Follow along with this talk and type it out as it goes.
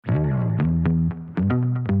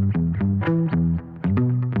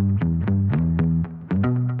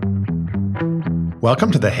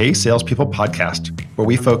Welcome to the Hey Salespeople podcast, where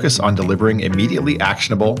we focus on delivering immediately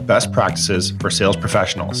actionable best practices for sales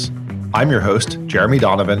professionals. I'm your host, Jeremy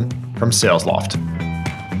Donovan from SalesLoft.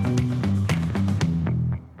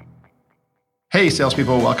 Hey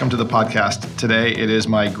salespeople, welcome to the podcast. Today it is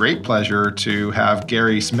my great pleasure to have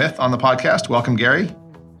Gary Smith on the podcast. Welcome, Gary.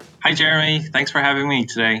 Hi, Jeremy. Thanks for having me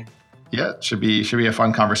today. Yeah, it should be a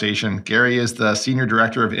fun conversation. Gary is the Senior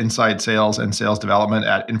Director of Inside Sales and Sales Development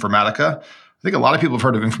at Informatica. I think a lot of people have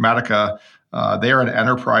heard of Informatica. They are an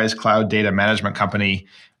enterprise cloud data management company.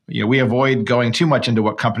 We avoid going too much into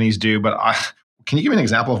what companies do, but can you give me an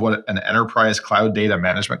example of what an enterprise cloud data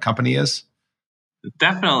management company is?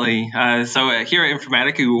 Definitely. So here at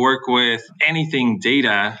Informatica, we work with anything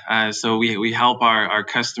data. So we help our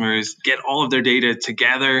customers get all of their data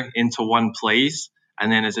together into one place.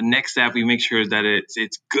 And then as a next step, we make sure that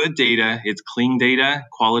it's good data, it's clean data,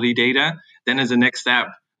 quality data. Then as a next step,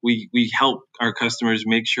 we help our customers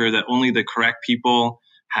make sure that only the correct people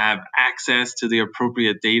have access to the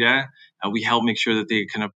appropriate data. We help make sure that they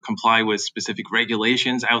can comply with specific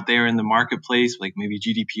regulations out there in the marketplace, like maybe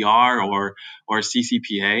GDPR or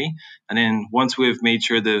CCPA. And then once we've made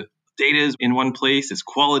sure the data is in one place, it's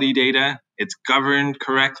quality data, it's governed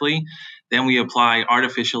correctly, then we apply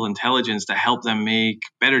artificial intelligence to help them make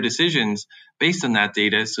better decisions based on that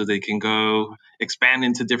data so they can go expand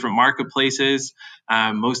into different marketplaces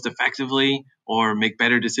most effectively, or make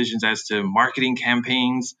better decisions as to marketing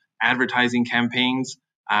campaigns, advertising campaigns.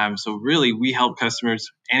 So really, we help customers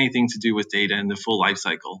anything to do with data in the full life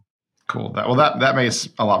cycle. Cool. That makes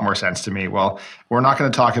a lot more sense to me. Well, we're not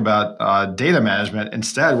going to talk about data management.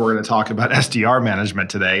 Instead, we're going to talk about SDR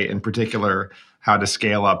management today, in particular, how to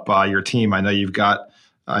scale up your team. I know you've got,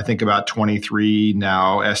 I think, about 23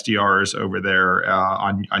 now SDRs over there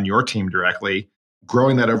on your team directly.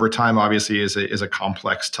 Growing that over time, obviously, is a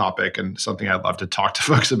complex topic and something I'd love to talk to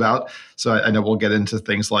folks about. So I know we'll get into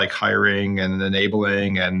things like hiring and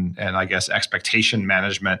enabling and I guess expectation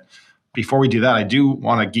management. Before we do that, I do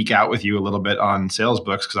want to geek out with you a little bit on sales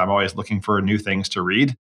books because I'm always looking for new things to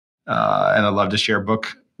read. And I'd love to share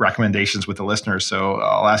book recommendations with the listeners. So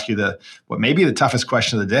I'll ask you what may be the toughest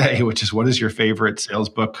question of the day, which is, what is your favorite sales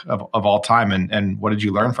book of all time and what did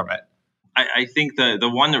you learn from it? I think the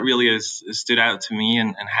one that really has stood out to me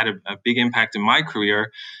and had a big impact in my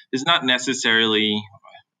career is not necessarily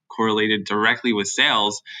correlated directly with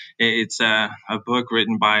sales. It's a book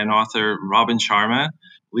written by an author, Robin Sharma,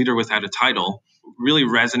 Leader Without a Title. Really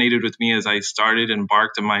resonated with me as I started and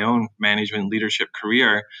embarked on my own management leadership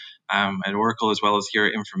career at Oracle, as well as here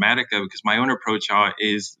at Informatica, because my own approach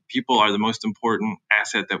is people are the most important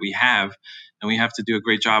asset that we have, and we have to do a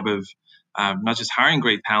great job of not just hiring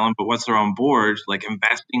great talent, but once they're on board, like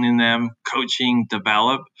investing in them, coaching,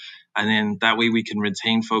 develop, and then that way we can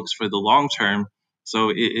retain folks for the long term.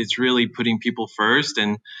 So it's really putting people first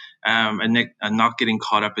and not getting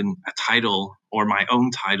caught up in a title or my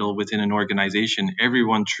own title within an organization.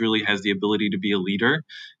 Everyone truly has the ability to be a leader.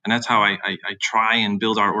 And that's how I try and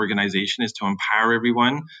build our organization, is to empower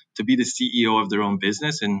everyone to be the CEO of their own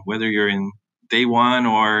business. And whether you're in day one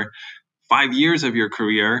or 5 years of your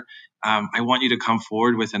career, I want you to come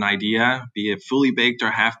forward with an idea, be it fully baked or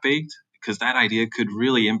half baked, because that idea could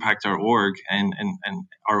really impact our org and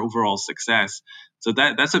our overall success. So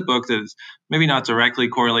that's a book that's maybe not directly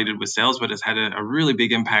correlated with sales, but has had a really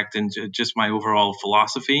big impact in just my overall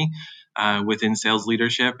philosophy within sales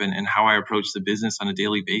leadership and how I approach the business on a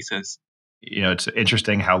daily basis. It's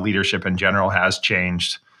interesting how leadership in general has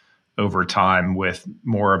changed over time with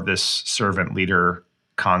more of this servant leader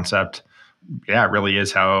concept. Yeah, it really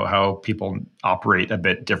is how people operate a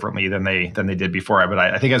bit differently than they did before. But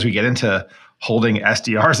I think as we get into holding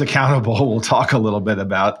SDRs accountable, we'll talk a little bit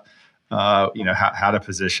about how to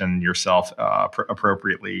position yourself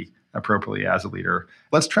appropriately as a leader.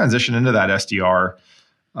 Let's transition into that SDR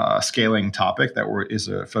scaling topic that is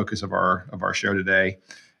a focus of our show today.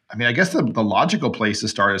 I mean, I guess the logical place to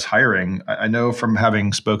start is hiring. I know from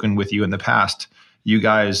having spoken with you in the past, you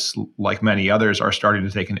guys, like many others, are starting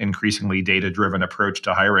to take an increasingly data-driven approach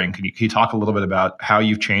to hiring. Can you talk a little bit about how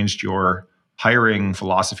you've changed your hiring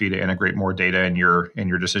philosophy to integrate more data in your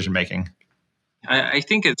decision-making? I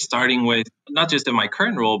think it's starting with not just in my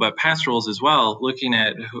current role, but past roles as well, looking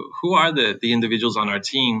at who are the individuals on our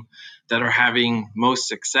team that are having most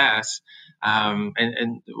success. And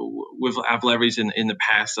I've leveraged in the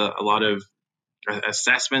past a lot of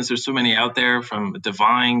assessments. There's so many out there, from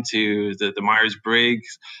Divine to the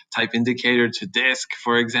Myers-Briggs type indicator to DISC,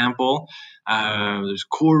 for example. There's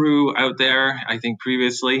Koru out there, I think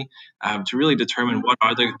previously, to really determine what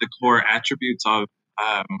are the core attributes of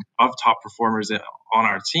top performers on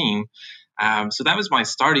our team. So that was my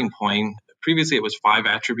starting point. Previously, it was 5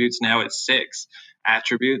 attributes. Now it's 6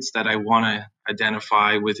 attributes that I want to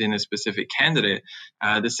identify within a specific candidate.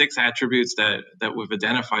 The 6 attributes that we've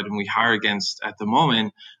identified and we hire against at the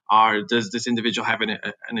moment are: does this individual have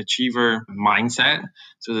an achiever mindset?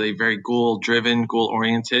 So are they very goal driven, goal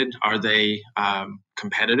oriented? Are they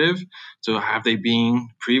competitive? So have they been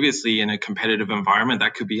previously in a competitive environment?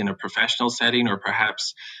 That could be in a professional setting or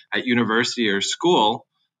perhaps at university or school.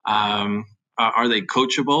 Are they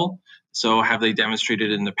coachable? So have they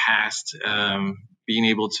demonstrated in the past being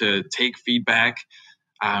able to take feedback,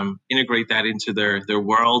 integrate that into their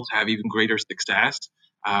world to have even greater success?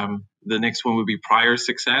 The next one would be prior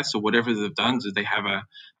success. So whatever they've done, do they have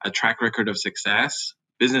a track record of success?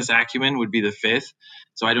 Business acumen would be the 5th.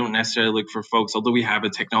 So I don't necessarily look for folks, although we have a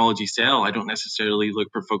technology sale, I don't necessarily look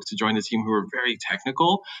for folks to join the team who are very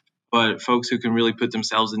technical, but folks who can really put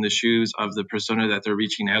themselves in the shoes of the persona that they're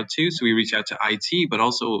reaching out to. So we reach out to IT, but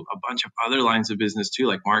also a bunch of other lines of business too,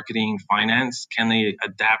 like marketing, finance. Can they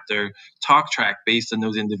adapt their talk track based on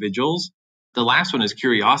those individuals? The last one is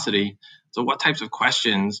curiosity. So what types of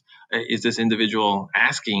questions is this individual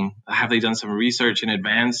asking? Have they done some research in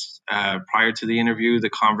advance prior to the interview, the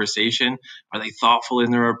conversation? Are they thoughtful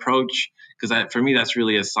in their approach? Because for me, that's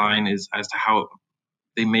really a sign as to how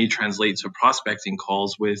they may translate to prospecting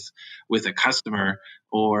calls with a customer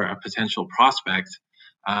or a potential prospect.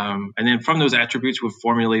 And then from those attributes, we've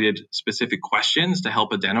formulated specific questions to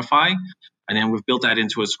help identify. And then we've built that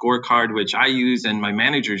into a scorecard, which I use and my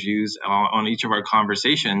managers use on each of our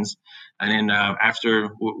conversations. And then after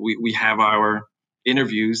we have our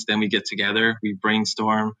interviews, then we get together, we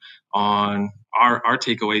brainstorm on our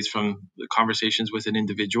takeaways from the conversations with an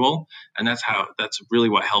individual. And that's really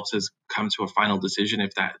what helps us come to a final decision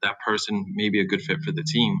if that person may be a good fit for the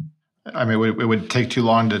team. I mean, it would take too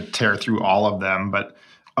long to tear through all of them, but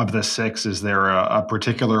of the 6, is there a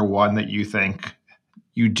particular one that you think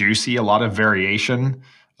you do see a lot of variation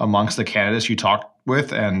amongst the candidates you talk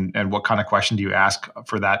with, and what kind of question do you ask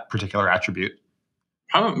for that particular attribute?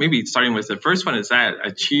 Probably maybe starting with the first one is that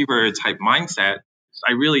achiever type mindset.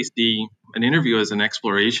 I really see an interview as an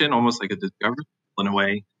exploration, almost like a discovery in a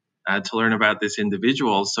way, to learn about this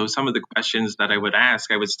individual. So some of the questions that I would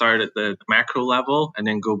ask, I would start at the macro level and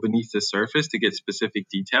then go beneath the surface to get specific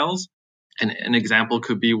details. And an example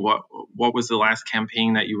could be what was the last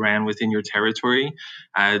campaign that you ran within your territory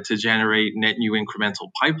to generate net new incremental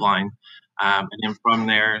pipeline. And then from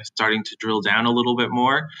there, starting to drill down a little bit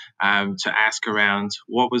more to ask around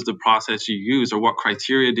what was the process you used or what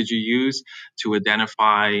criteria did you use to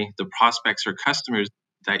identify the prospects or customers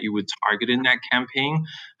that you would target in that campaign?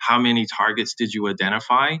 How many targets did you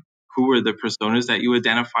identify? Who were the personas that you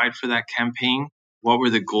identified for that campaign? What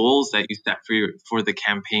were the goals that you set for the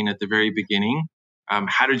campaign at the very beginning?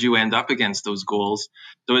 How did you end up against those goals?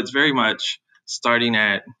 So it's very much starting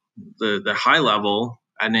at the high level,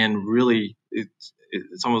 and then really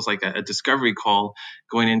it's almost like a discovery call,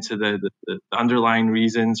 going into the underlying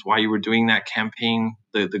reasons why you were doing that campaign,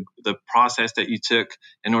 the process that you took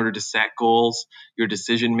in order to set goals, your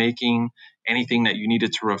decision making, anything that you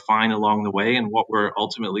needed to refine along the way, and what were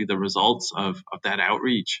ultimately the results of that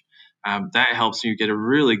outreach. That helps you get a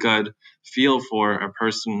really good feel for a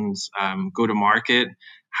person's go-to-market,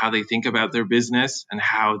 how they think about their business, and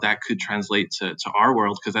how that could translate to our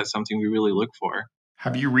world, because that's something we really look for.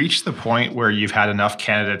 Have you reached the point where you've had enough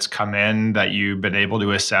candidates come in that you've been able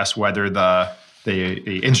to assess whether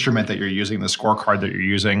the instrument that you're using, the scorecard that you're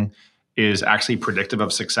using, is actually predictive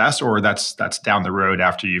of success, or that's down the road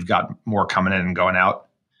after you've got more coming in and going out?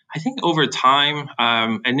 I think over time,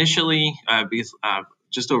 initially, because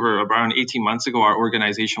just over around 18 months ago, our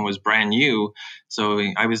organization was brand new. So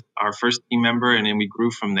I was our first team member, and then we grew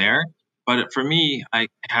from there. But for me, I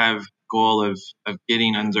have a goal of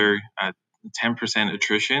getting under 10%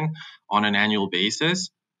 attrition on an annual basis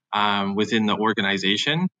within the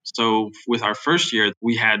organization. So with our first year,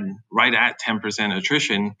 we had right at 10%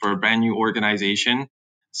 attrition for a brand new organization.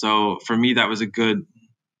 So for me, that was a good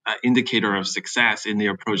indicator of success in the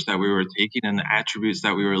approach that we were taking, and the attributes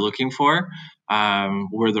that we were looking for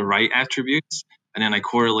were the right attributes. And then I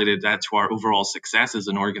correlated that to our overall success as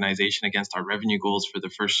an organization against our revenue goals for the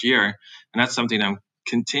first year. And that's something I'm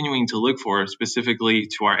continuing to look for, specifically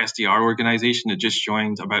to our SDR organization that just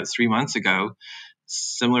joined about 3 months ago.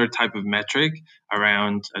 Similar type of metric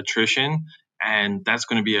around attrition. And that's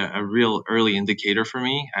going to be a real early indicator for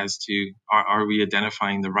me as to are we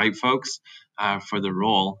identifying the right folks for the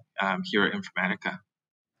role here at Informatica.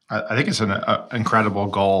 I think it's an incredible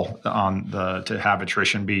goal to have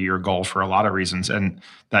attrition be your goal for a lot of reasons, and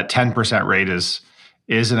that 10% rate is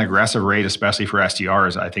is an aggressive rate, especially for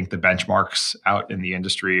SDRs. I think the benchmarks out in the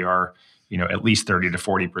industry are, at least 30 to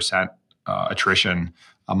 40% attrition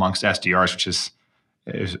amongst SDRs, which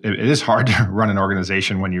it is hard to run an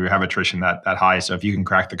organization when you have attrition that high. So if you can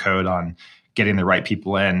crack the code on getting the right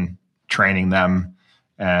people in, training them,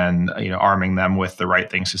 and arming them with the right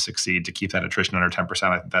things to succeed to keep that attrition under 10%,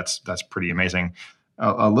 I think that's pretty amazing.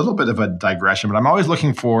 A little bit of a digression, but I'm always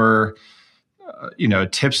looking for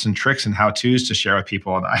tips and tricks and how-tos to share with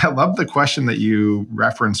people. And I love the question that you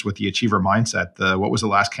referenced with the achiever mindset. What was the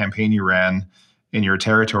last campaign you ran in your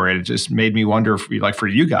territory? It just made me wonder, for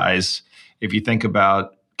you guys, if you think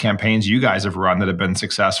about campaigns you guys have run that have been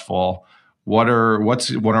successful, what are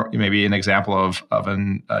maybe an example of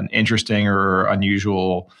an interesting or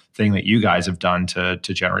unusual thing that you guys have done to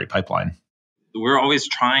generate pipeline? We're always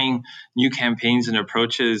trying new campaigns and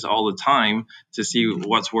approaches all the time to see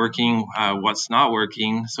what's working, what's not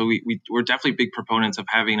working. So we're definitely big proponents of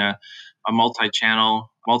having a multi-channel,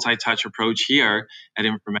 multi-touch approach here at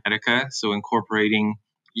Informatica. So incorporating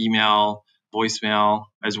email, voicemail,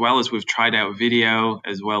 as well as we've tried out video,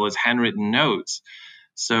 as well as handwritten notes.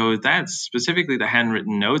 So that's specifically the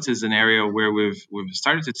handwritten notes is an area where we've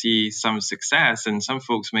started to see some success, and some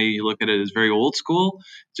folks may look at it as very old school,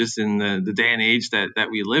 just in the day and age that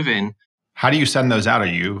we live in. How do you send those out? Are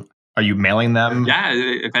you mailing them? Yeah,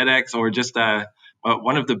 FedEx or just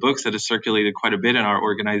one of the books that has circulated quite a bit in our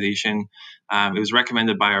organization. It was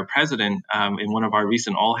recommended by our president in one of our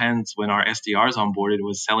recent all hands when our SDRs onboarded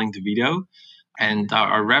was Selling DeVito. And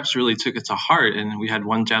our reps really took it to heart. And we had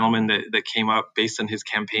one gentleman that came up based on his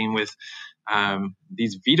campaign with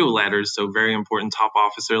these veto letters, so very important top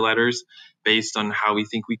officer letters, based on how we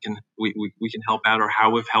think we can help out or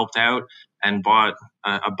how we've helped out, and bought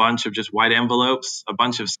a bunch of just white envelopes, a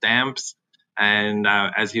bunch of stamps. And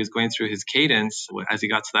as he was going through his cadence, as he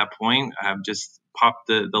got to that point, just popped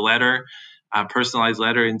the letter, personalized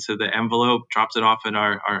letter into the envelope, dropped it off in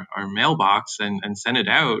our mailbox, and sent it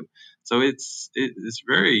out. So it's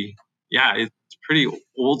very, it's pretty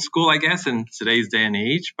old school, I guess, in today's day and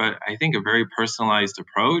age, but I think a very personalized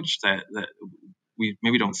approach that we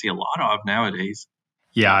maybe don't see a lot of nowadays.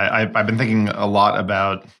 Yeah, I've been thinking a lot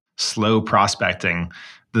about slow prospecting,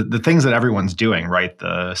 the things that everyone's doing, right?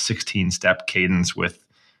 The 16-step cadence with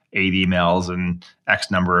 8 emails and X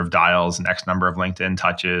number of dials and X number of LinkedIn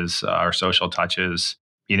touches or social touches.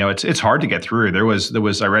 It's hard to get through.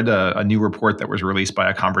 I read a new report that was released by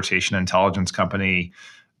a conversation intelligence company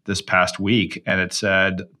this past week, and it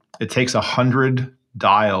said it takes 100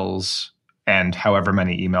 dials and however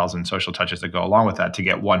many emails and social touches that go along with that to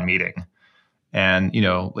get one meeting. And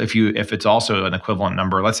if it's also an equivalent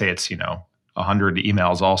number, let's say it's 100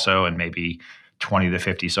 emails also, and maybe 20 to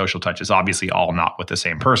 50 social touches, obviously all not with the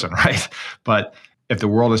same person, right? But if the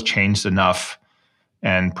world has changed enough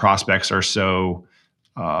and prospects are so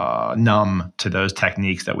numb to those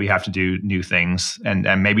techniques that we have to do new things, and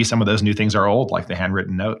maybe some of those new things are old, like the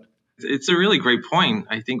handwritten note. It's a really great point.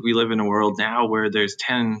 I think we live in a world now where there's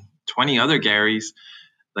 10, 20 other Garys,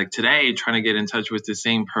 like today, trying to get in touch with the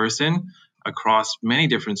same person across many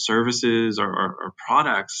different services or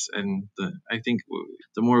products. And I think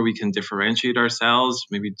the more we can differentiate ourselves,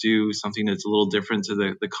 maybe do something that's a little different to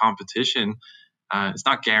the competition, it's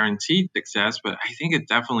not guaranteed success, but I think it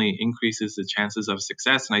definitely increases the chances of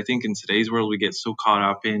success. And I think in today's world, we get so caught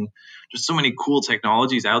up in just so many cool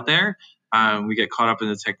technologies out there. We get caught up in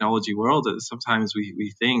the technology world that sometimes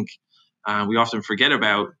we think we often forget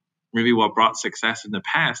about maybe what brought success in the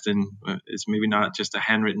past. And it's maybe not just a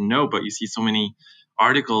handwritten note, but you see so many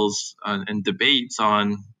articles and debates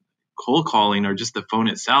on cold calling or just the phone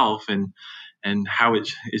itself and how it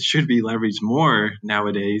should be leveraged more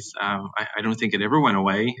nowadays. I don't think it ever went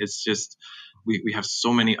away. It's just we have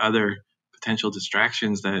so many other potential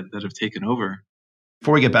distractions that have taken over.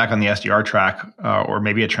 Before we get back on the SDR track, or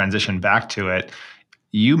maybe a transition back to it,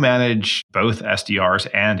 you manage both SDRs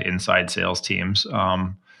and inside sales teams.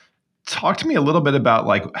 Talk to me a little bit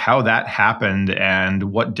about how that happened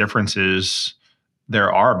and what differences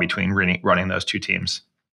there are between running those two teams.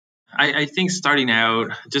 I think starting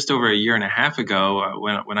out just over a year and a half ago,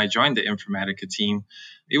 when I joined the Informatica team,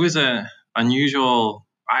 it was a unusual,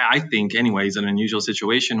 I think anyways, an unusual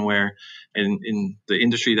situation where in the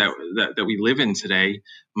industry that we live in today,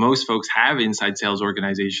 most folks have inside sales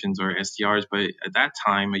organizations or SDRs, but at that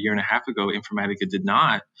time, a year and a half ago, Informatica did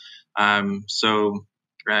not. And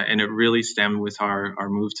it really stemmed with our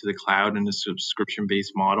move to the cloud and the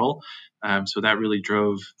subscription-based model. So that really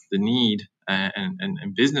drove the need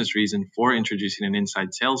and business reason for introducing an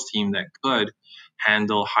inside sales team that could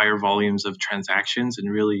handle higher volumes of transactions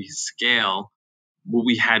and really scale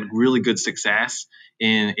we had really good success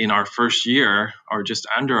in our first year or just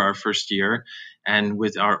under our first year. And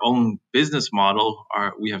with our own business model,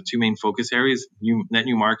 we have two main focus areas: net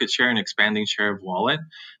new market share and expanding share of wallet.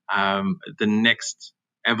 The next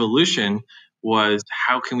evolution was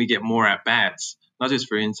how can we get more at bats, not just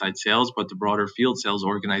for inside sales, but the broader field sales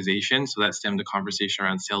organization. So that stemmed the conversation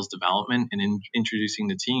around sales development and introducing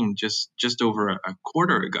the team just over a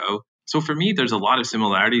quarter ago. So for me, there's a lot of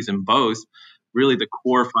similarities in both. Really, the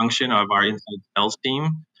core function of our inside sales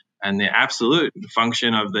team and the absolute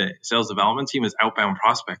function of the sales development team is outbound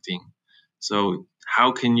prospecting. So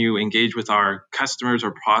how can you engage with our customers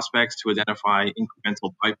or prospects to identify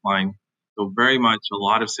incremental pipeline? So very much a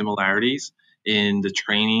lot of similarities in the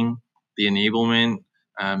training, the enablement,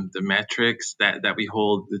 the metrics that we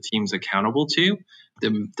hold the teams accountable to.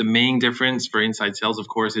 The main difference for inside sales, of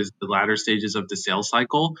course, is the latter stages of the sales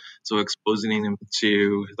cycle. So exposing them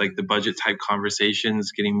to like the budget type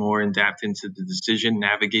conversations, getting more in depth into the decision,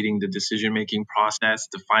 navigating the decision making process,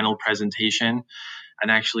 the final presentation, and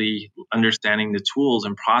actually understanding the tools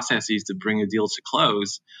and processes to bring a deal to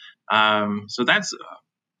close. So that's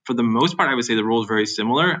for the most part, I would say the role is very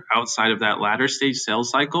similar outside of that latter stage sales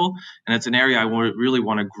cycle. And it's an area I really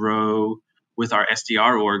want to grow with our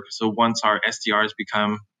SDR org. So once our SDRs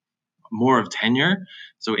become more of tenure,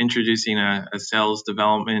 so introducing a sales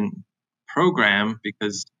development program,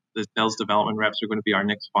 because the sales development reps are going to be our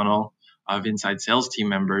next funnel of inside sales team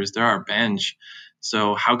members. They're our bench.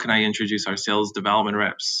 So how can I introduce our sales development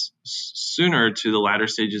reps sooner to the latter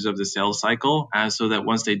stages of the sales cycle, so that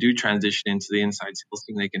once they do transition into the inside sales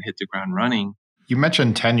team, they can hit the ground running? You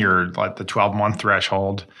mentioned tenure, like the 12-month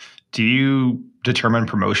threshold. Do you determine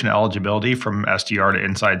promotion eligibility from SDR to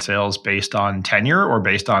inside sales based on tenure or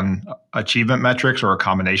based on achievement metrics, or a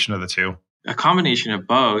combination of the two? A combination of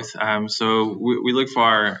both. So we look for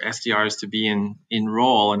our SDRs to be in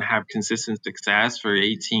role and have consistent success for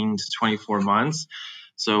 18 to 24 months.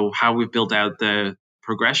 So how we've built out the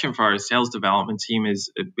progression for our sales development team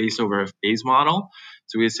is based over a phase model.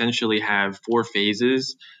 So we essentially have 4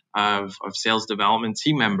 phases of sales development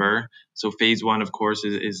team member. So phase 1, of course,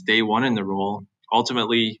 is day 1 in the role.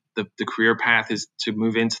 Ultimately, the career path is to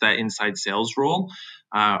move into that inside sales role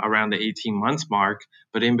around the 18 months mark.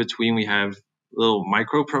 But in between, we have little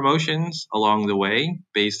micro promotions along the way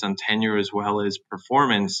based on tenure as well as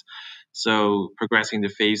performance. So progressing to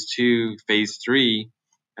phase 2, phase 3,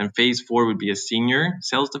 and phase 4 would be a senior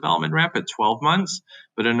sales development rep at 12 months.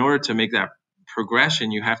 But in order to make that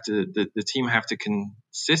progression, you have to the team have to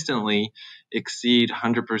consistently exceed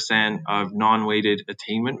 100% of non-weighted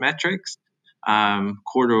attainment metrics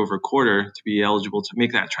quarter over quarter to be eligible to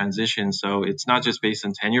make that transition. So it's not just based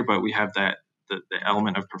on tenure, but we have that the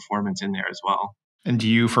element of performance in there as well. And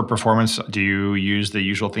for performance, do you use the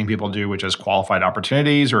usual thing people do, which is qualified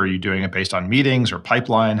opportunities, or are you doing it based on meetings or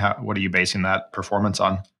pipeline? What are you basing that performance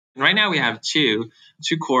on? Right now we have two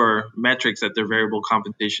core metrics that their variable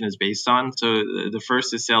compensation is based on. So the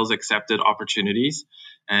first is sales accepted opportunities.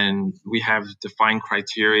 And we have defined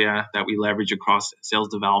criteria that we leverage across sales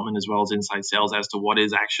development as well as inside sales as to what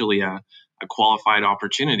is actually a qualified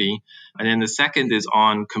opportunity. And then the second is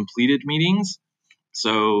on completed meetings.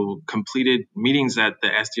 So completed meetings that the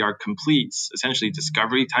SDR completes, essentially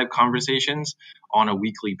discovery type conversations on a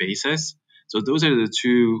weekly basis. So those are the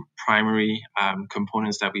two primary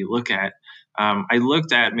components that we look at. I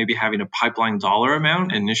looked at maybe having a pipeline dollar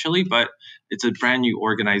amount initially, but it's a brand new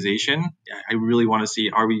organization. I really want to see,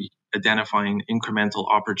 are we identifying incremental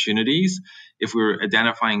opportunities? If we're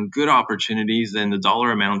identifying good opportunities, then the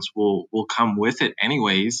dollar amounts will come with it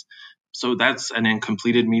anyways. So that's an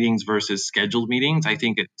completed meetings versus scheduled meetings. I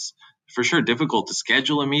think it's for sure difficult to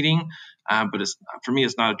schedule a meeting, but for me,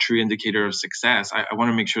 it's not a true indicator of success. I want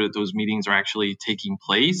to make sure that those meetings are actually taking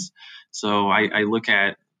place. So I look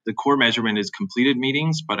at the core measurement is completed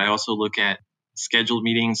meetings, but I also look at scheduled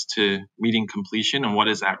meetings to meeting completion and what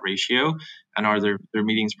is that ratio, and are there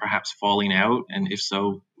meetings perhaps falling out, and if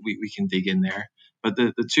so, we can dig in there. But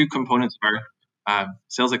the two components are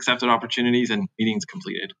sales accepted opportunities and meetings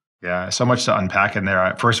completed. Yeah, so much to unpack in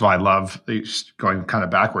there. First of all, I love going kind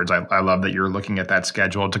of backwards. I love that you're looking at that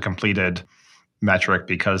scheduled to completed metric,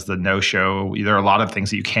 because the no-show, there are a lot of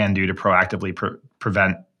things that you can do to proactively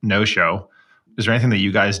prevent no-show. Is there anything that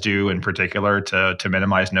you guys do in particular to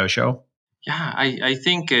minimize no-show? Yeah, I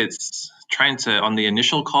think it's trying to, on the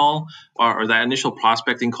initial call or that initial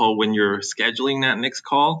prospecting call, when you're scheduling that next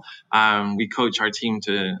call, we coach our team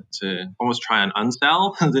to almost try and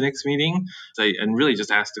unsell the next meeting, and really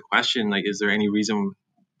just ask the question, like, is there any reason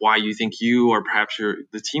why you think you or perhaps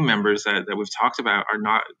the team members that we've talked about are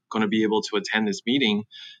not going to be able to attend this meeting.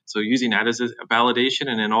 So using that as a validation,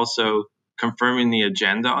 and then also confirming the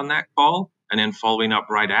agenda on that call, and then following up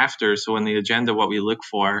right after. So in the agenda, what we look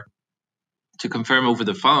for to confirm over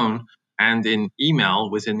the phone and in email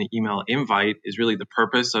within the email invite is really the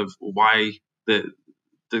purpose of why the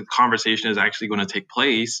conversation is actually going to take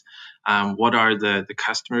place. What are the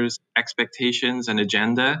customer's expectations and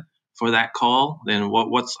agenda for that call? Then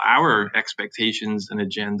what's our expectations and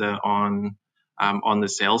agenda on the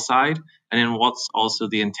sales side? And then what's also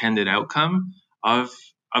the intended outcome of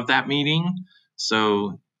that meeting?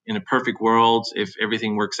 So in a perfect world, if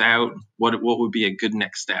everything works out, what would be a good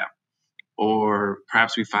next step? Or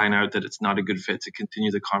perhaps we find out that it's not a good fit to continue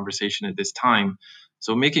the conversation at this time.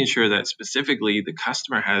 So making sure that specifically the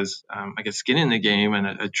customer has, skin in the game and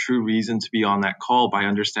a true reason to be on that call by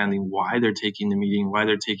understanding why they're taking the meeting, why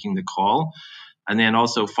they're taking the call. And then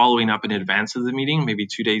also following up in advance of the meeting, maybe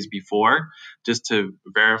 2 days before, just to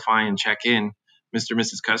verify and check in. Mr.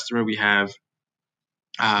 Mrs. Customer, we have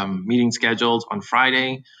meeting scheduled on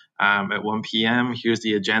Friday at 1 p.m. Here's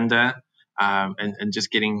the agenda. And just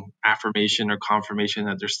getting affirmation or confirmation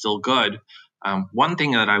that they're still good. One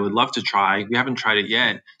thing that I would love to try, we haven't tried it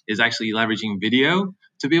yet, is actually leveraging video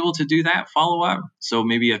to be able to do that follow up. So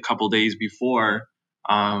maybe a couple days before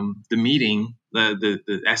the meeting, the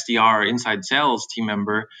SDR or inside sales team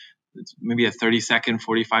member, maybe a 30-second,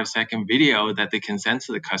 45-second video that they can send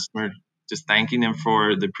to the customer, just thanking them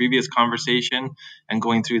for the previous conversation and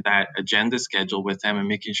going through that agenda schedule with them and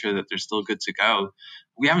making sure that they're still good to go.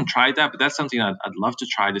 We haven't tried that, but that's something I'd love to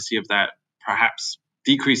try to see if that perhaps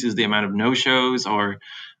decreases the amount of no-shows or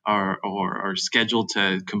scheduled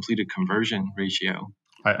to completed conversion ratio.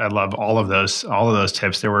 I love all of those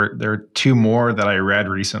tips. There are two more that I read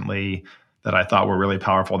recently that I thought were really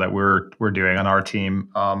powerful that we're doing on our team.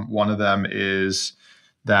 One of them is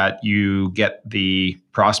that you get the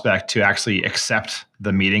prospect to actually accept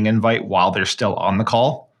the meeting invite while they're still on the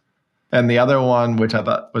call. And the other one, which I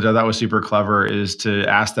thought was super clever, is to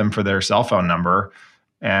ask them for their cell phone number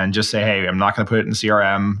and just say, hey, I'm not going to put it in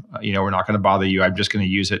CRM. We're not going to bother you. I'm just going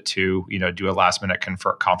to use it to, do a last minute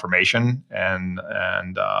confirmation. And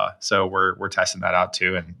so we're testing that out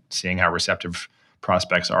too and seeing how receptive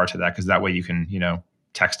prospects are to that, because that way you can,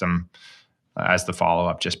 text them as the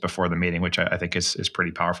follow-up just before the meeting, which I think is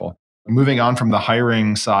pretty powerful. Moving on from the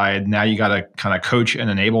hiring side, now you got to kind of coach and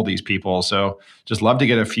enable these people. So just love to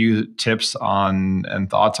get a few tips on and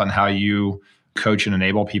thoughts on how you coach and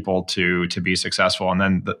enable people to be successful. And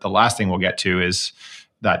then the last thing we'll get to is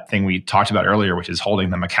that thing we talked about earlier, which is holding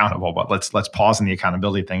them accountable. But let's pause on the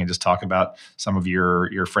accountability thing and just talk about some of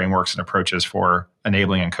your frameworks and approaches for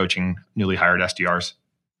enabling and coaching newly hired SDRs.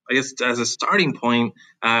 I guess as a starting point,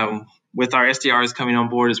 with our SDRs coming on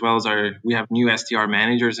board, as well as we have new SDR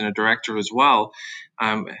managers and a director as well.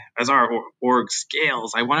 As our org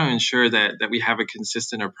scales, I want to ensure that we have a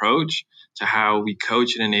consistent approach to how we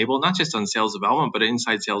coach and enable, not just on sales development, but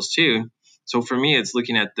inside sales too. So for me, it's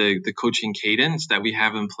looking at the coaching cadence that we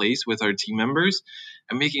have in place with our team members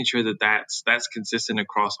and making sure that that's consistent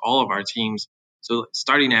across all of our teams. So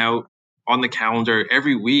starting out on the calendar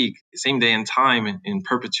every week, same day and time in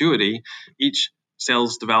perpetuity, each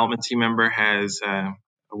sales development team member has a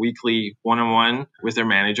weekly one-on-one with their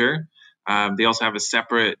manager. They also have a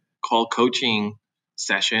separate call coaching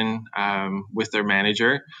session with their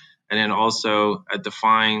manager, and then also a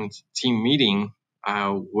defined team meeting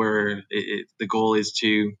where the goal is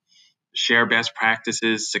to share best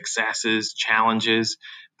practices, successes, challenges,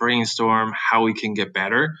 brainstorm how we can get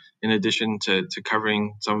better, in addition to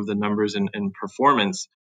covering some of the numbers and performance.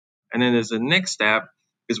 And then as a next step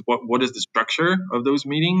is what is the structure of those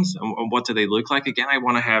meetings and what do they look like? Again, I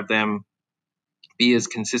want to have them be as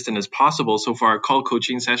consistent as possible. So for our call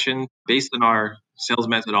coaching session, based on our sales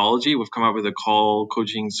methodology, we've come up with a call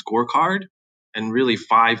coaching scorecard and really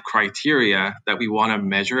 5 criteria that we want to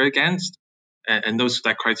measure against. And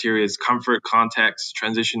that criteria is comfort, context,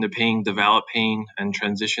 transition to paying, develop paying, and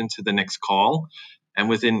transition to the next call. And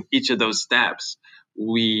within each of those steps,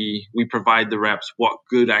 we provide the reps what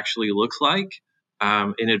good actually looks like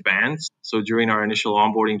in advance. So during our initial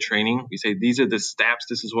onboarding training, we say, these are the steps,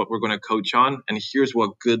 this is what we're going to coach on, and here's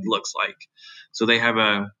what good looks like. So they have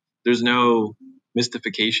there's no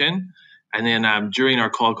mystification. And then during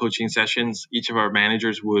our call coaching sessions, each of our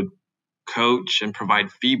managers would coach and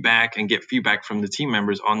provide feedback and get feedback from the team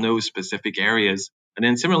members on those specific areas. And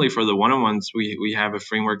then similarly for the one-on-ones, we have a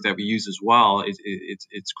framework that we use as well.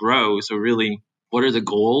 It's GROW. So really, what are the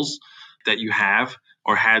goals that you have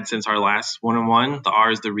or had since our last one-on-one. The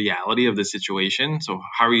R is the reality of the situation. So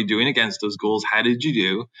how are you doing against those goals? How did you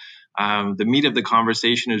do? The meat of the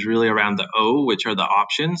conversation is really around the O, which are the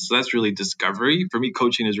options. So that's really discovery. For me,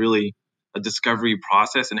 coaching is really a discovery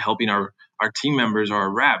process and helping our team members or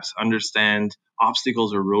our reps understand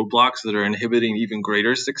obstacles or roadblocks that are inhibiting even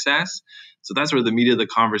greater success. So that's where the meat of the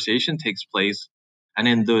conversation takes place. And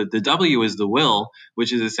then the W is the will,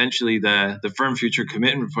 which is essentially the firm future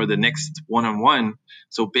commitment for the next one-on-one.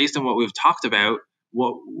 So based on what we've talked about,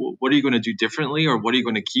 what are you going to do differently, or what are you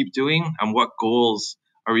going to keep doing, and what goals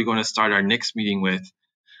are we going to start our next meeting with?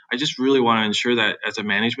 I just really want to ensure that as a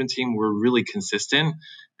management team, we're really consistent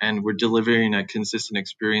and we're delivering a consistent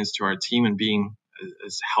experience to our team and being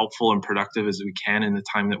as helpful and productive as we can in the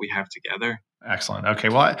time that we have together. Excellent. Okay.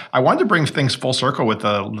 Well, I wanted to bring things full circle with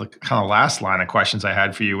the kind of last line of questions I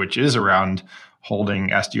had for you, which is around holding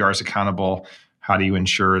SDRs accountable. How do you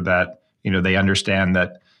ensure that, they understand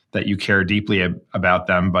that you care deeply about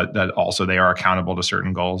them, but that also they are accountable to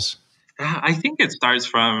certain goals? I think it starts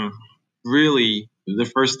from really the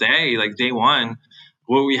first day, like day one,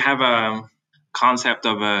 where we have a concept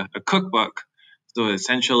of a cookbook. So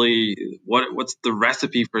essentially, what's the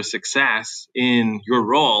recipe for success in your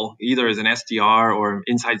role, either as an SDR or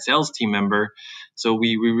inside sales team member? So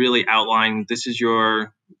we really outline, this is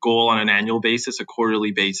your goal on an annual basis, a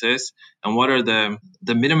quarterly basis, and what are the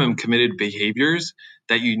minimum committed behaviors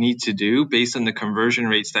that you need to do based on the conversion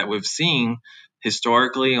rates that we've seen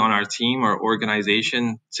historically on our team or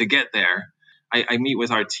organization to get there. I meet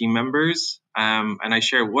with our team members and I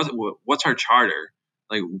share what's our charter?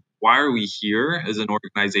 Like, why are we here as an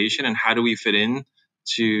organization, and how do we fit in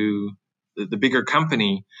to the bigger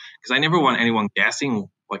company? Because I never want anyone guessing,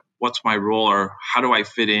 like, what's my role or how do I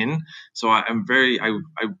fit in? So I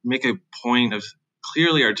make a point of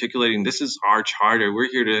clearly articulating, this is our charter.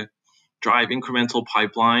 We're here to drive incremental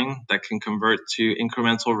pipeline that can convert to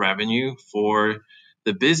incremental revenue for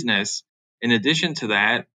the business. In addition to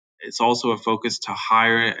that, it's also a focus to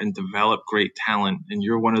hire and develop great talent. And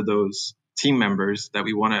you're one of those team members that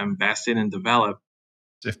we want to invest in and develop.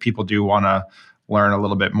 If people do want to learn a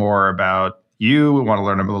little bit more about you, want to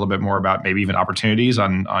learn a little bit more about maybe even opportunities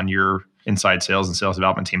on your inside sales and sales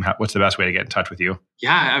development team, what's the best way to get in touch with you?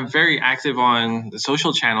 Yeah, I'm very active on the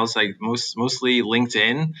social channels, like mostly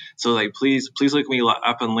LinkedIn. So please look me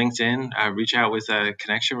up on LinkedIn. Reach out with a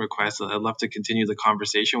connection request. I'd love to continue the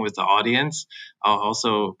conversation with the audience.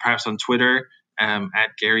 Also, perhaps on Twitter,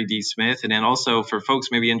 at Gary D. Smith. And then also for folks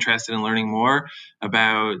maybe interested in learning more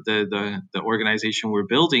about the organization we're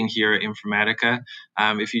building here at Informatica,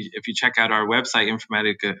 if you check out our website,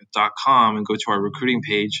 informatica.com, and go to our recruiting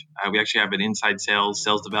page, we actually have an inside sales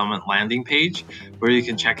development landing page where you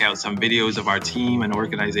can check out some videos of our team and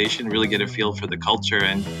organization, really get a feel for the culture.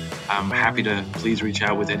 And I'm happy to please reach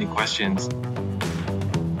out with any questions.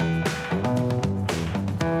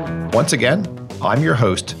 Once again, I'm your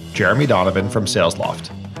host, Jeremy Donovan from SalesLoft.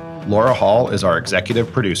 Laura Hall is our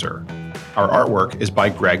executive producer. Our artwork is by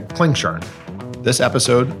Greg Klingshirn. This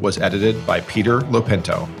episode was edited by Peter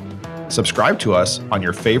Lopinto. Subscribe to us on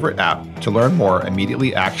your favorite app to learn more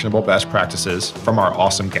immediately actionable best practices from our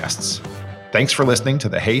awesome guests. Thanks for listening to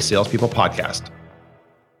the Hey Salespeople podcast.